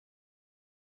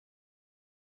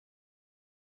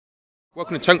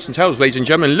Welcome to Tungsten Tales, ladies and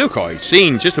gentlemen. Look, I've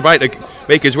seen just about to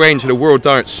make his way into the World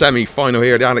Darts semi-final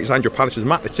here at the Alexandra Palace's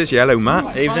Matt Tissier. Hello,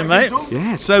 Matt. Evening, mate.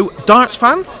 Yeah, so darts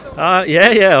fan?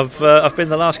 Yeah. I've been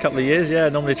the last couple of years. Yeah,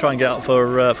 normally try and get up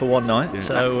for one night. Yeah.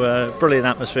 So brilliant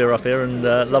atmosphere up here, and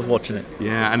love watching it.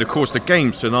 Yeah, and of course the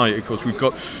games tonight. Of course we've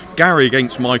got Gary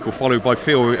against Michael, followed by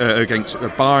Phil against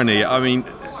Barney. I mean,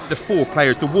 the four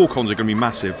players, the walk-ons are going to be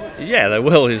massive. Yeah, they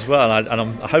will as well, and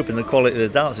I'm hoping the quality of the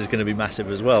darts is going to be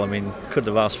massive as well. I mean, couldn't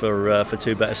have asked for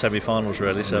two better semi-finals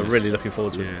really, so really looking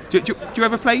forward to it. Do you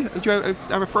ever play? Do you ever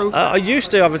have a throw? I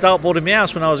used to have a dartboard in my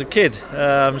house when I was a kid,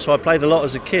 so I played a lot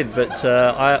as a kid, but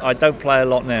I don't play a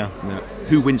lot now. No.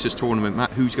 Who wins this tournament,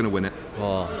 Matt? Who's going to win it?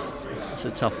 Oh, it's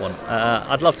a tough one.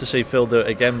 I'd love to see Phil do it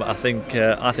again, but I think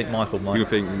Michael might. You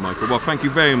think Michael? Well, thank you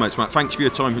very much, Matt. Thanks for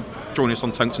your time for joining us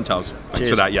on Tungsten Tales. Thanks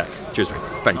for that. Yeah, cheers, mate.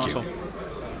 Thank you.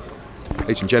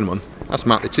 Ladies and gentlemen, that's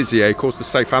Matt Tissier, of course, the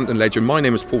Southampton legend. My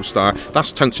name is Paul Starr.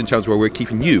 That's Tungsten Tales, where we're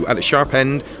keeping you at the sharp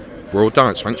end. World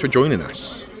Darts. Thanks for joining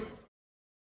us.